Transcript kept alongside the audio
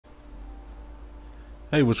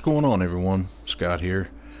Hey, what's going on, everyone? Scott here.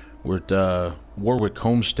 We're at Warwick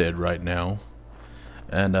Homestead right now,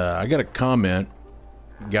 and I got a comment,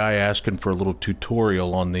 guy asking for a little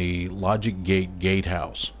tutorial on the Logic Gate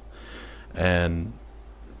gatehouse. And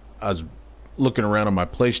I was looking around on my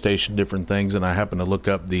PlayStation, different things, and I happened to look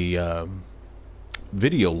up the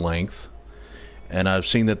video length, and I've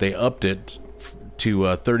seen that they upped it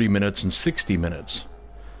to 30 minutes and 60 minutes.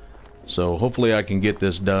 So hopefully I can get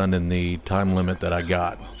this done in the time limit that I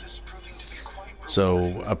got.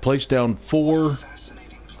 So I placed down 4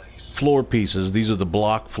 floor pieces. These are the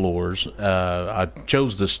block floors. I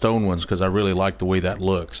chose the stone ones because I really like the way that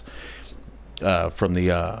looks from the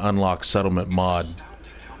Unlock Settlement mod,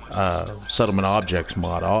 Settlement Objects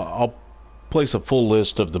mod. I'll place a full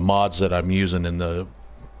list of the mods that I'm using in the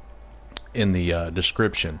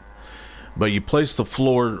description. But you place the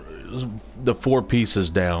 4 pieces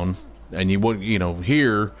down, and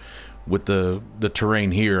here with the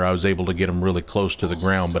terrain here, I was able to get them really close to the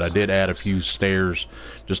ground, but I did add a few stairs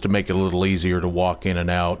just to make it a little easier to walk in and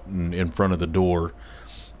out and in front of the door.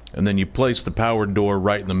 And then you place the power door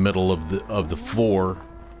right in the middle of the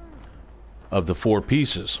four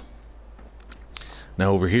pieces.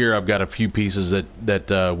 Now over here I've got a few pieces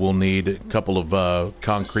that we'll need a couple of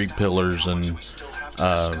concrete pillars and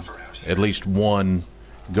at least 1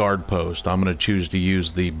 guard post. I'm going to choose to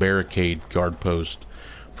use the barricade guard post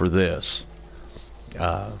for this,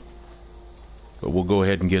 but we'll go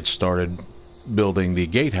ahead and get started building the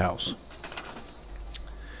gatehouse.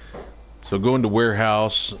 So go into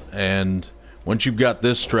warehouse, and once you've got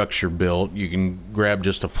this structure built, you can grab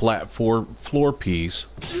just a flat floor piece,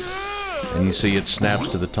 and you see it snaps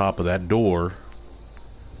to the top of that door.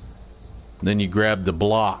 Then you grab the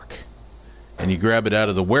block, and you grab it out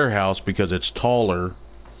of the warehouse because it's taller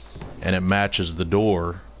and it matches the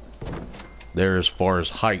door there as far as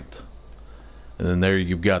height. And then there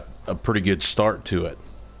you've got a pretty good start to it.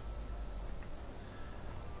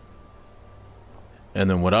 And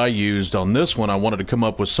then what I used on this one, I wanted to come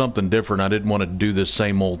up with something different. I didn't want to do the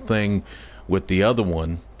same old thing with the other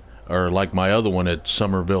one, or like my other one at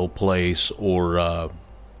Somerville Place or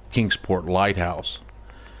Kingsport Lighthouse.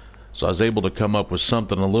 So I was able to come up with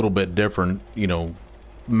something a little bit different,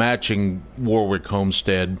 matching Warwick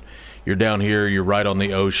Homestead. You're down here, you're right on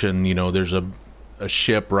the ocean, there's a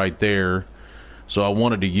ship right there. So I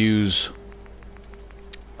wanted to use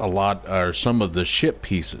some of the ship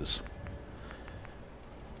pieces,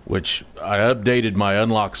 which I updated my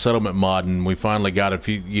Unlock Settlement mod, and we finally got a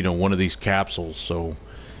few, one of these capsules. So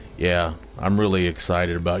yeah, I'm really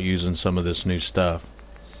excited about using some of this new stuff.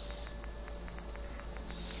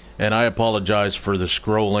 And I apologize for the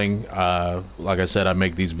scrolling. Like I said, I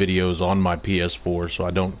make these videos on my PS4,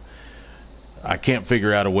 so I can't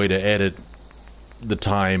figure out a way to edit the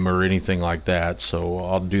time or anything like that. So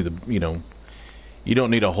I'll do the, you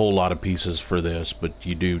don't need a whole lot of pieces for this, but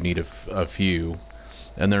you do need a few.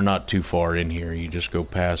 And they're not too far in here. You just go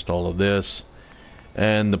past all of this.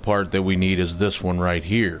 And the part that we need is this one right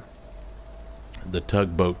here, the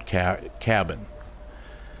tugboat cabin.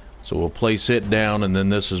 So we'll place it down, and then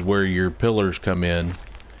this is where your pillars come in.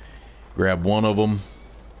 Grab one of them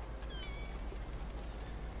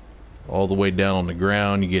all the way down on the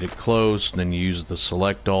ground. You get it close, and then you use the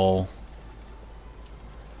select all.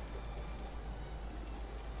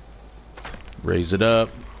 Raise it up.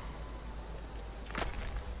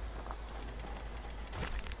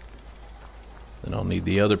 Then I'll need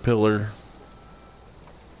the other pillar.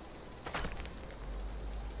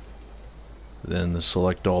 Then the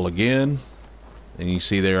select all again, and you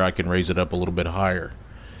see there I can raise it up a little bit higher.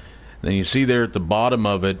 Then you see there at the bottom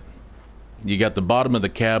of it, you got the bottom of the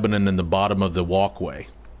cabin and then the bottom of the walkway.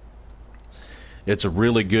 It's a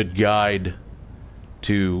really good guide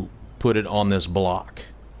to put it on this block.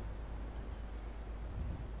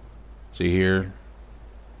 See here?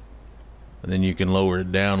 And then you can lower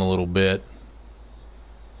it down a little bit.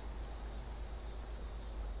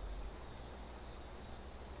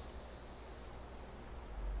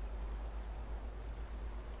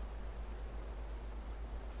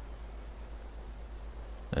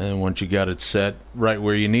 And once you got it set right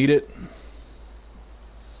where you need it,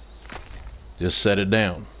 just set it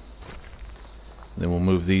down. Then we'll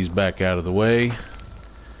move these back out of the way.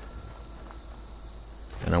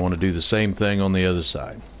 And I want to do the same thing on the other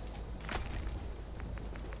side.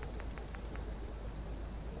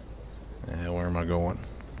 And where am I going?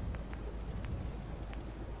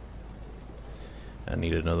 I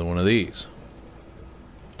need another one of these.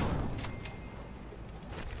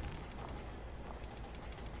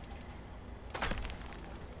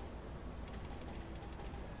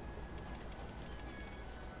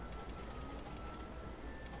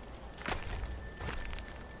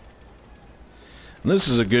 And this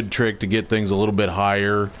is a good trick to get things a little bit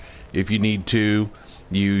higher if you need to.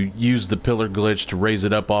 You use the pillar glitch to raise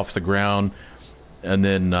it up off the ground and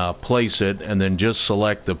then place it, and then just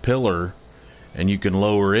select the pillar and you can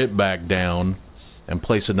lower it back down and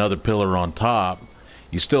place another pillar on top.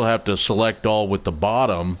 You still have to select all with the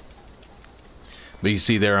bottom, but you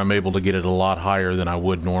see there I'm able to get it a lot higher than I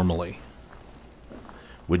would normally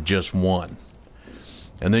with just one.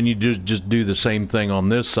 And then you just do the same thing on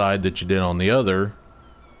this side that you did on the other.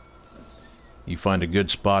 You find a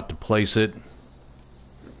good spot to place it.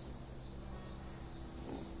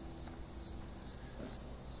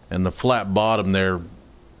 And the flat bottom there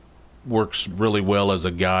works really well as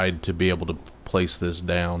a guide to be able to place this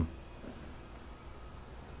down.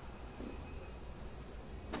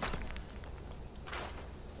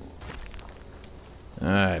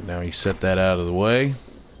 Alright, now you set that out of the way.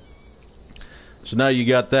 So now you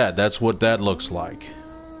got that. That's what that looks like.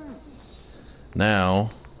 Now,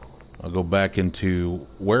 I'll go back into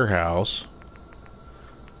warehouse,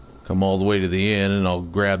 come all the way to the end, and I'll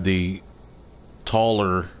grab the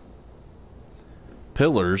taller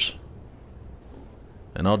pillars,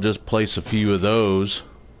 and I'll just place a few of those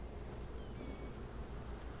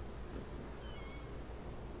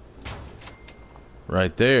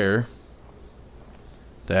right there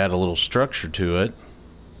to add a little structure to it.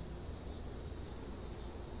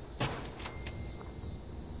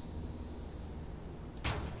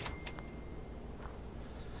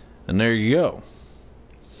 And there you go.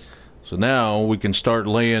 So now we can start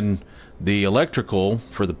laying the electrical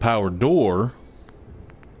for the power door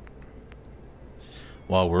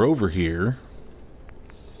while we're over here.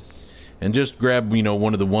 And just grab, you know,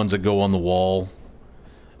 one of the ones that go on the wall.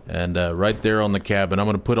 And right there on the cabin, I'm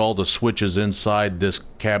going to put all the switches inside this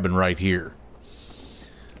cabin right here.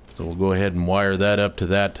 So we'll go ahead and wire that up to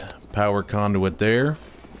that power conduit there.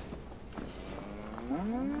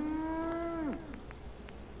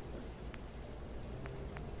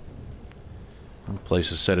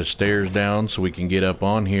 Place a set of stairs down so we can get up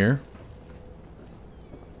on here.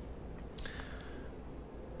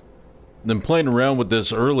 Then playing around with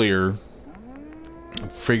this earlier,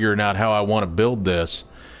 figuring out how I want to build this,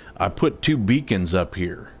 I put two beacons up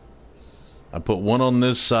here. I put one on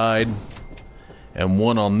this side and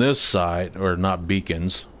one on this side, or not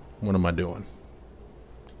beacons. What am I doing?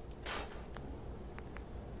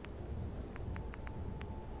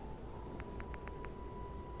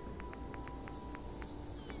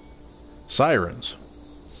 Sirens,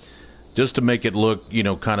 just to make it look, you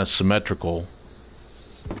know, kind of symmetrical.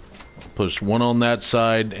 Push one on that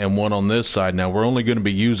side and one on this side. Now we're only going to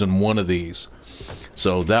be using one of these,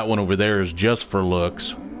 so that one over there is just for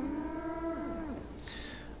looks.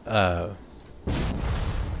 We'll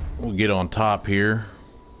get on top here.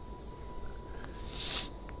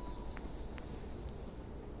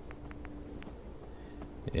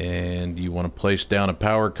 And you want to place down a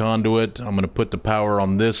power conduit. I'm going to put the power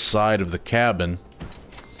on this side of the cabin.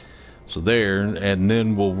 So there, and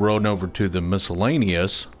then we'll run over to the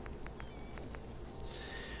miscellaneous.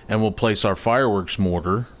 And we'll place our fireworks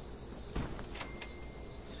mortar.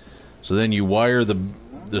 So then you wire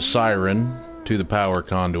the siren to the power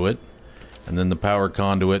conduit. And then the power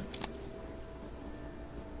conduit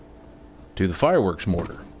to the fireworks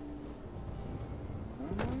mortar.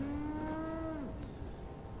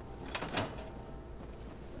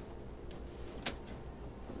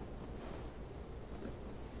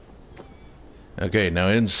 Okay, now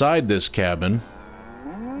inside this cabin,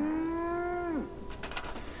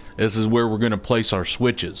 this is where we're going to place our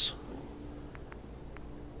switches.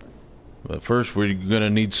 But first we're going to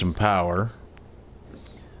need some power.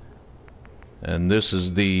 And this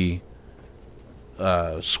is the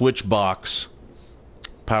switch box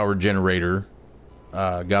power generator.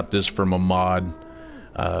 Got this from a mod.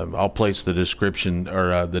 I'll place the description,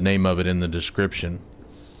 or the name of it in the description.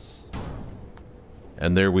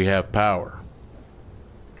 And there we have power.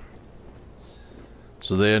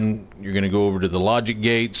 So then you're going to go over to the logic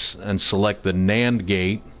gates and select the NAND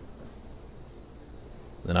gate.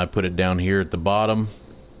 Then I put it down here at the bottom.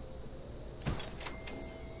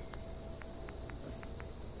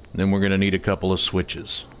 Then we're going to need a couple of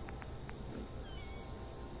switches.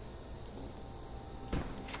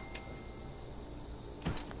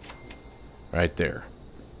 Right there.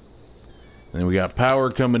 And then we got power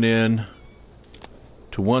coming in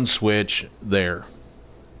to one switch there.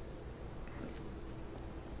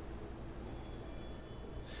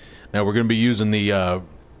 Now we're going to be using the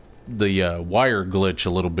wire glitch a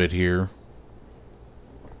little bit here.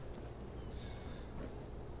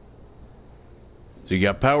 So you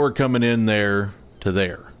got power coming in there to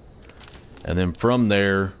there. And then from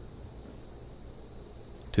there,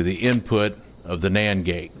 to the input of the NAND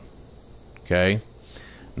gate. Okay,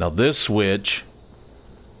 now this switch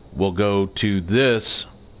will go to this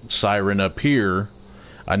siren up here.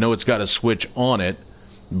 I know it's got a switch on it,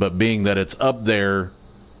 but being that it's up there,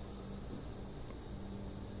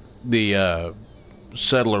 the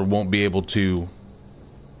settler won't be able to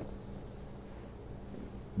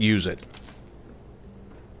use it.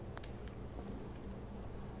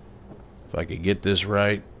 If I could get this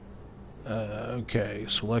right. Okay,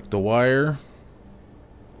 select the wire.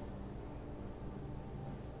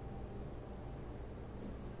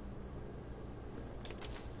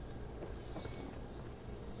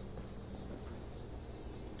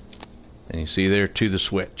 And you see there, to the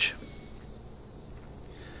switch.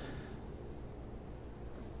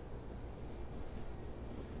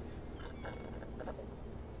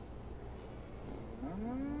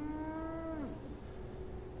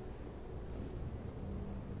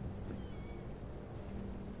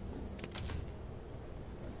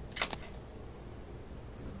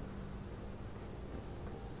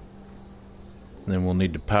 Then we'll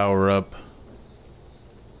need to power up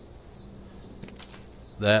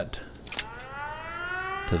that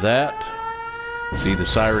to that. See, the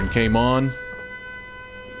siren came on.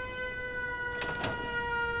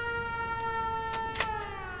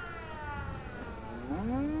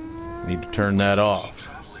 Need to turn that off.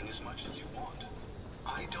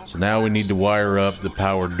 So now we need to wire up the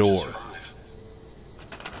power door.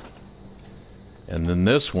 And then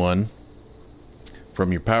this one,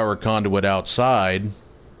 from your power conduit outside,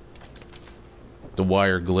 the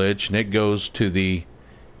wire glitch, and it goes to the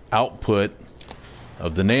output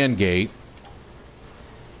of the NAND gate.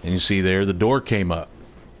 And you see there, the door came up.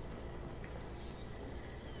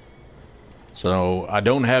 So I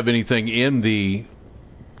don't have anything in the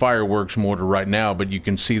fireworks mortar right now, but you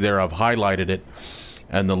can see there I've highlighted it,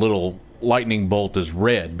 and the little lightning bolt is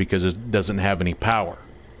red because it doesn't have any power.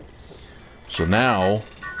 So now,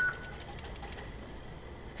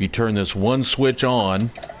 if you turn this one switch on,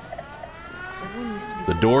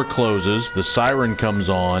 the door closes, the siren comes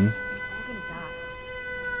on,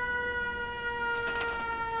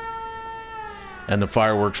 and the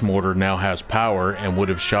fireworks mortar now has power and would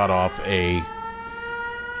have shot off a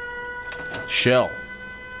shell.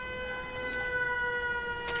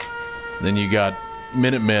 Then you got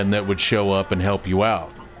Minutemen that would show up and help you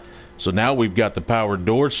out. So now we've got the power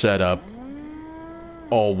door set up,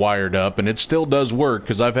 all wired up, and it still does work,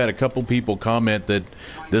 because I've had a couple people comment that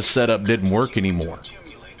this setup didn't work anymore.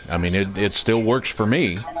 I mean, it still works for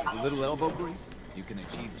me. A little elbow grease, you can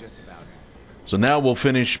achieve just about it. So now we'll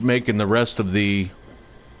finish making the rest of this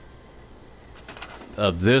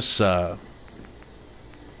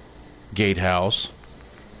gatehouse.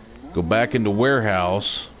 Go back into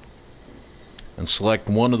warehouse and select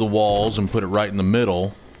one of the walls and put it right in the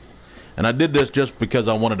middle. And I did this just because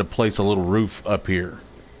I wanted to place a little roof up here.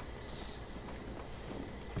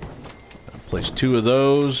 Place two of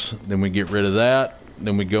those, then we get rid of that.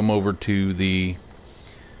 Then we come over to the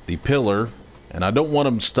pillar, and I don't want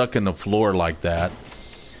them stuck in the floor like that,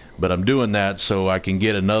 but I'm doing that so I can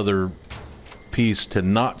get another piece to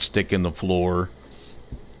not stick in the floor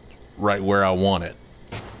right where I want it.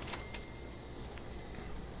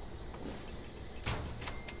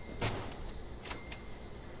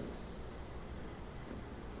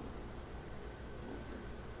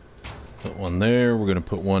 Put one there. We're going to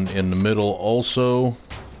put one in the middle also.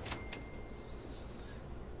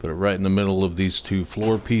 Put it right in the middle of these two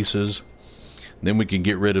floor pieces. Then we can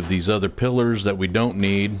get rid of these other pillars that we don't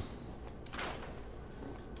need.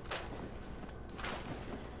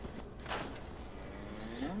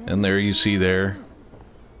 And there you see there,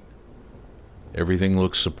 everything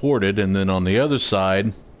looks supported. And then on the other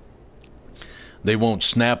side, they won't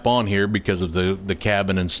snap on here because of the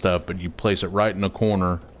cabin and stuff, but you place it right in the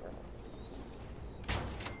corner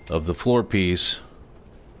of the floor piece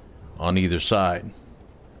on either side.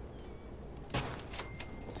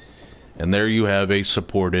 And there you have a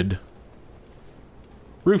supported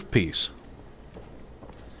roof piece.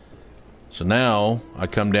 So now I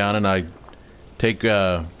come down and I take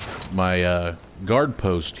my guard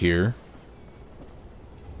post here,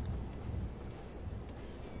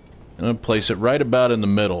 and I place it right about in the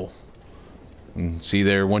middle. And see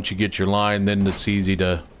there, once you get your line, then it's easy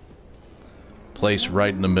to place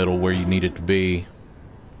right in the middle where you need it to be.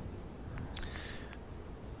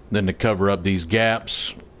 Then to cover up these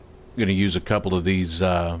gaps, I'm going to use a couple of these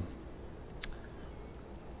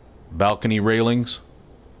balcony railings.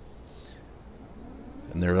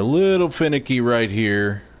 And they're a little finicky right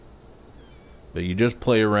here, but you just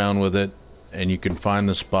play around with it and you can find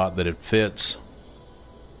the spot that it fits.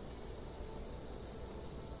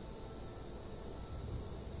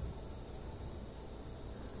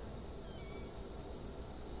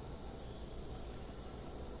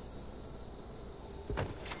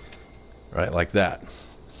 right, like that.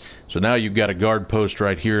 So now you've got a guard post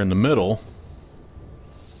right here in the middle.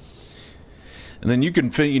 And then you can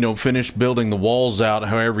finish building the walls out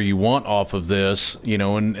however you want off of this,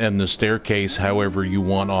 and the staircase however you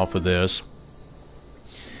want off of this.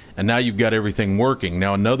 And now you've got everything working.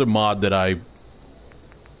 Now another mod that I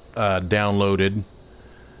downloaded,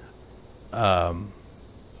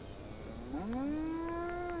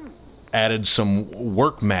 added some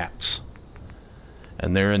work mats,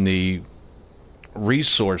 and they're in the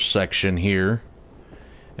resource section here.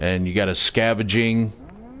 And you got a scavenging,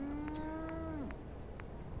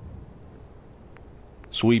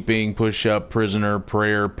 sweeping, push-up, prisoner,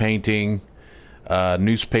 prayer, painting,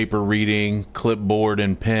 newspaper reading, clipboard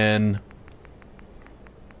and pen.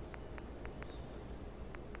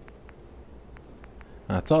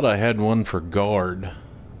 I thought I had one for guard.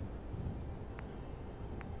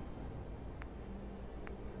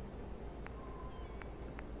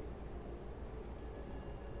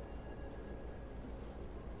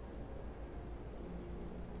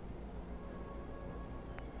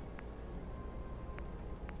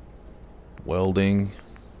 Welding.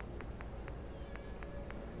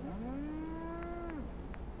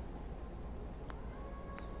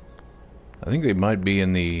 I think they might be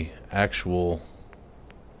in the actual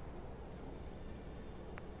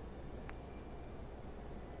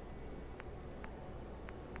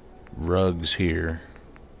rugs here.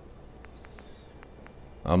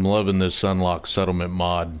 I'm loving this unlock settlement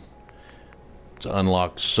mod. It's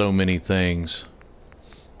unlocked so many things.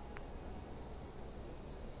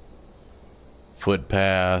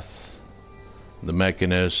 Footpath, the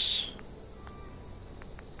mechanist.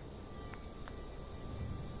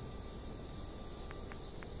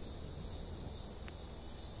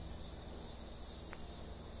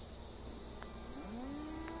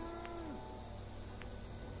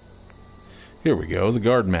 Here we go, the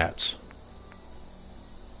guard mats.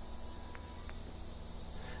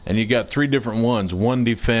 And you got 3 different ones, 1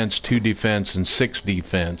 defense, 2 defense, and 6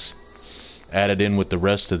 defense added in with the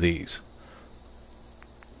rest of these.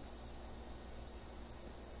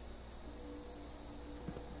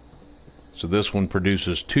 So this one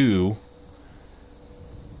produces 2,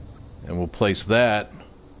 and we'll place that,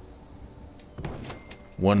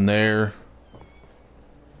 1 there,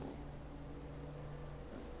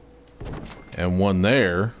 and 1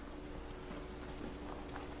 there.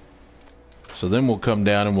 So then we'll come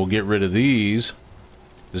down and we'll get rid of these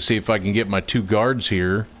to see if I can get my 2 guards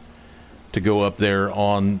here to go up there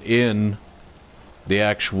in the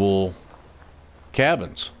actual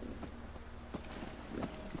cabins.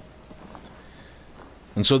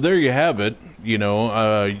 And so there you have it,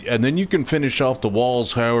 and then you can finish off the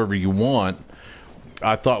walls however you want.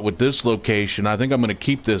 I thought with this location, I think I'm going to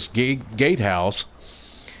keep this gatehouse,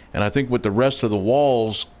 and I think with the rest of the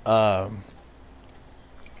walls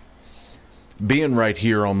being right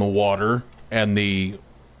here on the water, and the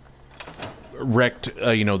wrecked,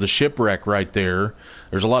 the shipwreck right there,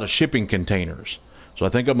 there's a lot of shipping containers. So I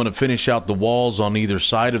think I'm going to finish out the walls on either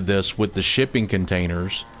side of this with the shipping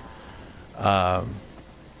containers.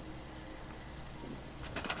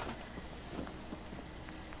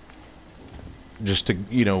 Just to,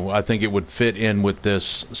 I think it would fit in with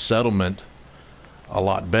this settlement a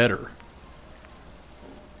lot better.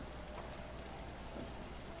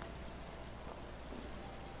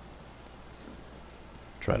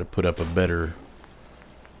 Try to put up a better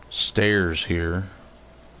stairs here.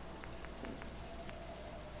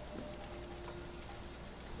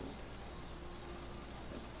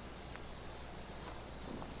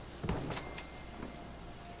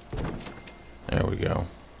 There we go.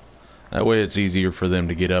 That way it's easier for them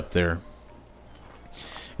to get up there.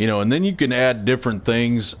 And then you can add different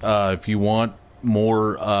things if you want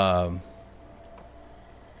more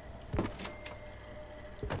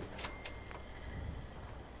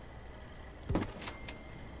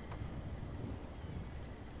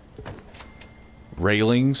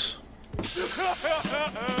railings.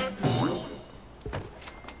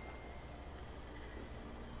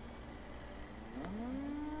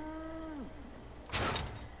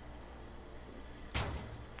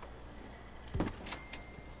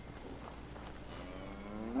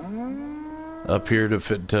 Up here to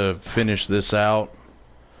finish this out.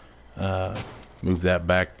 Move that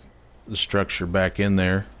back, the structure back in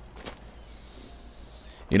there.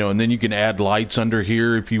 And then you can add lights under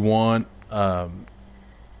here if you want.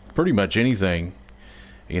 Pretty much anything.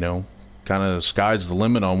 Kind of sky's the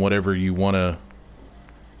limit on whatever you want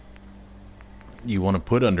to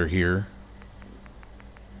put under here.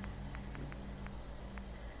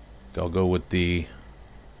 I'll go with the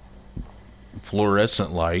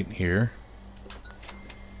fluorescent light here.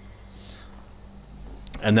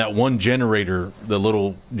 And that one generator, the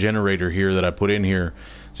little generator here that I put in here,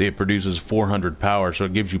 see, it produces 400 power, so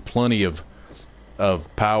it gives you plenty of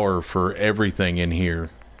power for everything in here.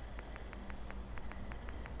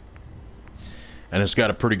 And it's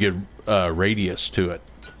got a pretty good radius to it.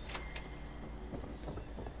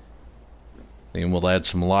 And we'll add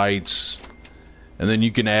some lights, and then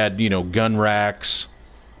you can add, you know, gun racks,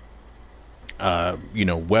 you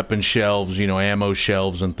know, weapon shelves, you know, ammo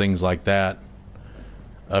shelves and things like that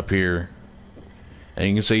up here. And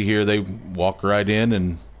you can see here they walk right in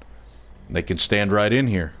and they can stand right in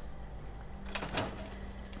here.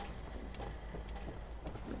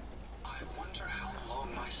 I wonder how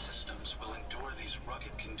long my systems will endure these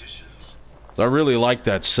rugged conditions. So I really like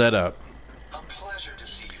that setup. A pleasure to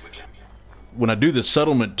see you again. When I do the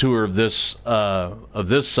settlement tour of this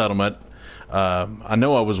settlement, I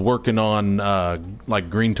know I was working on like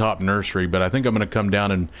Green Top Nursery, but I think I'm going to come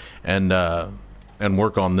down and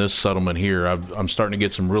work on this settlement here. I'm starting to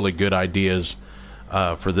get some really good ideas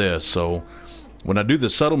for this. So when I do the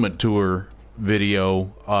settlement tour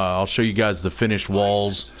video, I'll show you guys the finished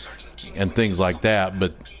walls and things like that.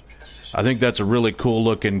 But I think that's a really cool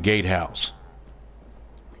looking gatehouse.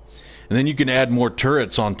 And then you can add more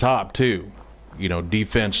turrets on top too. You know,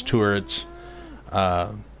 defense turrets.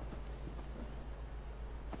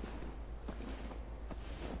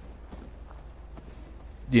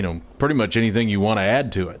 You know, pretty much anything you want to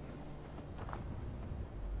add to it.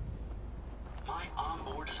 My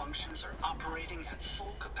onboard functions are operating at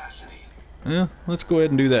full capacity. Yeah, let's go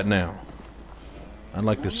ahead and do that now. I'd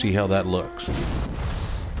like to see how that looks.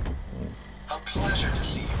 A pleasure to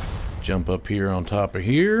see you. Jump up here on top of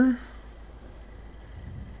here.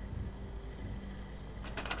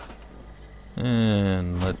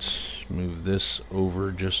 And let's move this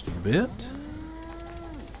over just a bit.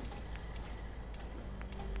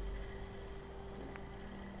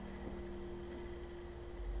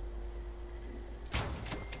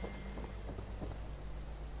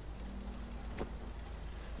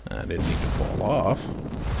 I didn't need to fall off.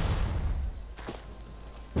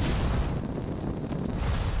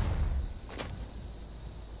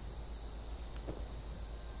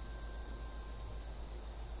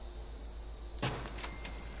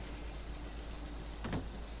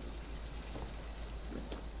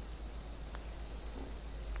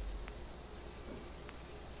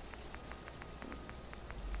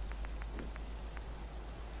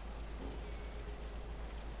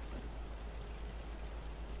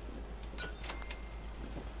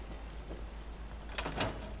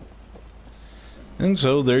 And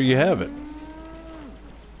so there you have it.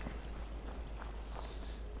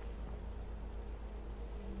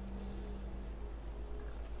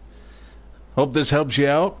 Hope this helps you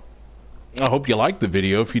out. I hope you liked the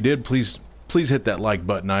video. If you did, please hit that like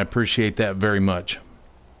button. I appreciate that very much.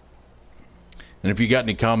 And if you got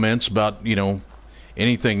any comments about, you know,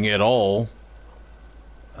 anything at all,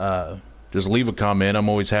 just leave a comment. I'm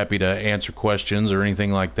always happy to answer questions or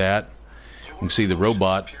anything like that. You can see the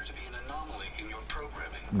robot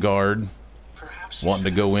guard wanting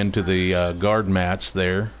to go into the guard mats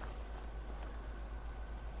there.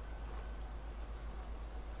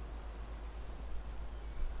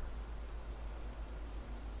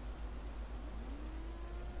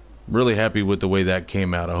 Really happy with the way that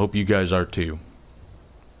came out. I hope you guys are too.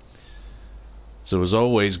 So as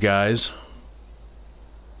always, guys,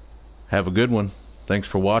 have a good one. Thanks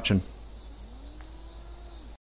for watching.